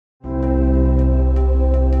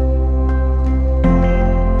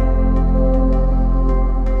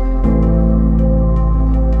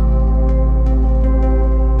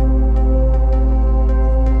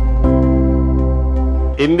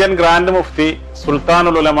Indian grand Mufti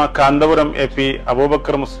സുൽത്താനുൽ ഉലമ Kanthapuram AP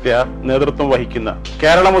Abubakar Musliyar നേതൃത്വം വഹിക്കുന്ന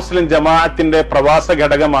കേരള മുസ്ലിം ജമാഅത്തിന്റെ പ്രവാസ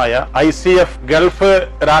ഘടകമായ ICF ഗൾഫ്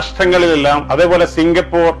രാഷ്ട്രങ്ങളിലെല്ലാം, അതേപോലെ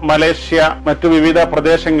സിംഗപ്പൂർ, മലേഷ്യ, മറ്റു വിവിധ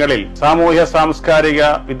പ്രദേശങ്ങളിൽ സാമൂഹ്യ സാംസ്കാരിക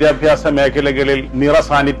വിദ്യാഭ്യാസ മേഖലകളിൽ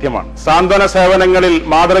നിറസാന്നിധ്യമാണ്. സാന്ത്വന സേവനങ്ങളിൽ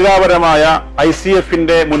മാതൃകാപരമായ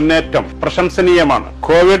ICFന്റെ മുന്നേറ്റം പ്രശംസനീയമാണ്.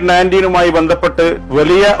 COVID-19 ബന്ധപ്പെട്ട്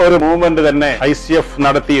വലിയ ഒരു മൂവ്മെന്റ് തന്നെ ICF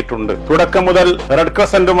നടത്തിയിട്ടുണ്ട്. തുടക്കം മുതൽ റെഡ്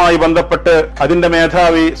ക്രസന്റുമായി ബന്ധപ്പെട്ട് അതിന്റെ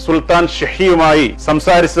മേധാവി സുൽത്താൻ ഷഹിയുമായി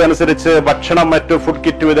സംസാരിച്ചതനുസരിച്ച് ഭക്ഷണം, മറ്റു ഫുഡ്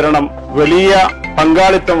കിറ്റ് വിതരണം വലിയ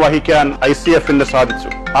പങ്കാളിത്തം വഹിക്കാൻ ICFന് സാധിച്ചു.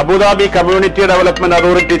 Abu Dhabi community development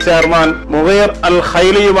authority chairman മുഗീർ അൽ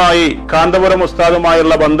ഖൈലിയുമായി കാന്തപുരം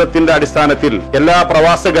ഉസ്താദുമായുള്ള ബന്ധത്തിന്റെ അടിസ്ഥാനത്തിൽ എല്ലാ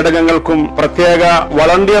പ്രവാസ ഘടകങ്ങൾക്കും പ്രത്യേക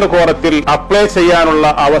വളണ്ടിയർ കോറത്തിൽ അപ്ലൈ ചെയ്യാനുള്ള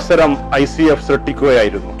അവസരം ICF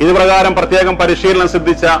സൃഷ്ടിക്കുകയായിരുന്നു. ഇത് പ്രകാരം പ്രത്യേകം പരിശീലനം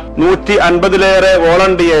സിദ്ധിച്ച 150-ലേറെ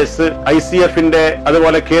വോളണ്ടിയേഴ്സ് ICFന്റെ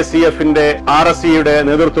അതുപോലെ KCFന്റെ RSEയുടെ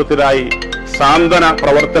നേതൃത്വത്തിലായി സാന്ത്വന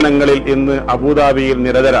പ്രവർത്തനങ്ങളിൽ ഇന്ന് അബുദാബിയിൽ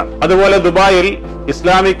നിരതരാണ്. അതുപോലെ ദുബായിൽ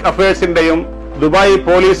ഇസ്ലാമിക് അഫയേഴ്സിന്റെയും ദുബായ്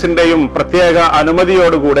പോലീസിന്റെയും പ്രത്യേക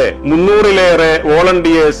അനുമതിയോടുകൂടെ 300-ലേറെ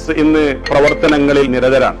വോളണ്ടിയേഴ്സ് ഇന്ന് പ്രവർത്തനങ്ങളിൽ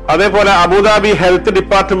നിരതരാണ്. അതേപോലെ Abu Dhabi health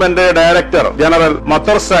department director general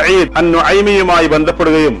Mattar Saeed അൻ നുഐമിയുമായി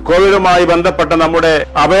ബന്ധപ്പെടുകയും കോവിഡുമായി ബന്ധപ്പെട്ട നമ്മുടെ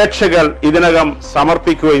അപേക്ഷകൾ ഇതിനകം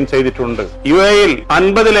സമർപ്പിക്കുകയും ചെയ്തിട്ടുണ്ട്. UAEയിൽ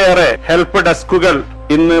 50-ലേറെ ഹെൽപ്പ് ഡെസ്കുകൾ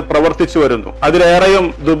ഇന്ന് പ്രവർത്തിച്ചു വരുന്നു. അതിലേറെയും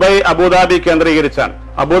ദുബായ്, അബുദാബി കേന്ദ്രീകരിച്ചാണ്.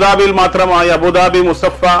 അബുദാബിയിൽ മാത്രമായി അബുദാബി,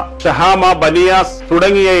 മുസഫ, ഷഹാമ, ബനിയാസ്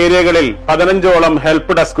തുടങ്ങിയ ഏരിയകളിൽ 15ഓളം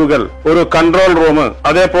ഹെൽപ്പ് ഡെസ്കുകൾ, ഒരു കൺട്രോൾ റൂം,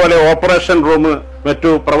 അതേപോലെ ഓപ്പറേഷൻ റൂം മറ്റു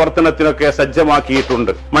പ്രവർത്തനത്തിനൊക്കെ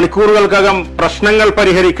സജ്ജമാക്കിയിട്ടുണ്ട്. മണിക്കൂറുകൾക്കകം പ്രശ്നങ്ങൾ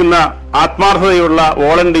പരിഹരിക്കുന്ന ആത്മാർത്ഥതയുള്ള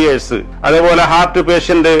വോളണ്ടിയേഴ്സ്, അതേപോലെ ഹാർട്ട്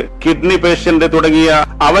പേഷ്യന്റ്, കിഡ്നി പേഷ്യന്റ് തുടങ്ങിയ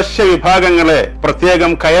അവശ്യ വിഭാഗങ്ങളെ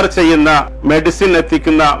പ്രത്യേകം കെയർ ചെയ്യുന്ന മെഡിസിൻ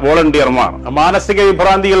എത്തിക്കുന്ന വോളണ്ടിയർമാർ, മാനസിക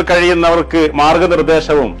വിഭ്രാന്തിയിൽ കഴിയുന്നവർക്ക്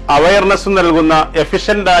മാർഗനിർദ്ദേശവും അവയർനെസ്സും നൽകുന്ന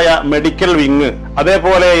എഫിഷ്യന്റായ മെഡിക്കൽ വിങ്,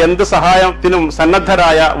 അതേപോലെ എന്ത് സഹായത്തിനും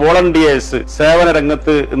സന്നദ്ധരായ വോളണ്ടിയേഴ്സ് സേവന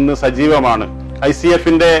രംഗത്ത് ഇന്ന് സജീവമാണ്.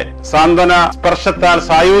 ICFന്റെ സാന്ത്വന സ്പർശത്താൽ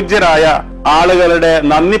സായുജ്യരായ ആളുകളുടെ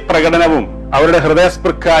നന്ദി പ്രകടനവും അവരുടെ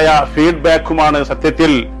ഹൃദയസ്പൃക്കായ ഫീഡ്ബാക്കുമാണ്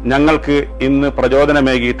സത്യത്തിൽ ഞങ്ങൾക്ക് ഇന്ന്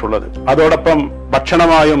പ്രചോദനമേകിയിട്ടുള്ളത്. അതോടൊപ്പം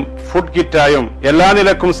ഭക്ഷണമായും ഫുഡ് കിറ്റായും എല്ലാ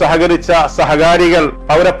നിലക്കും സഹകരിച്ച സഹകാരികൾ,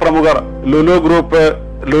 പൗരപ്രമുഖർ, Lulu group,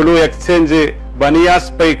 Lulu exchange,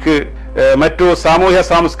 Baniyas പൈക്ക്, മറ്റു സാമൂഹ്യ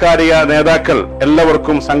സാംസ്കാരിക നേതാക്കൾ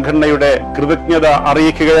എല്ലാവർക്കും സംഘടനയുടെ കൃതജ്ഞത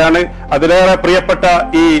അറിയിക്കുകയാണ്. അതിലേറെ പ്രിയപ്പെട്ട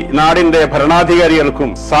ഈ നാടിന്റെ ഭരണാധികാരികൾക്കും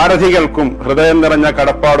സാരഥികൾക്കും ഹൃദയം നിറഞ്ഞ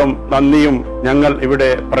കടപ്പാടും നന്ദിയും ഞങ്ങൾ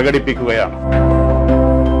ഇവിടെ പ്രകടിപ്പിക്കുകയാണ്.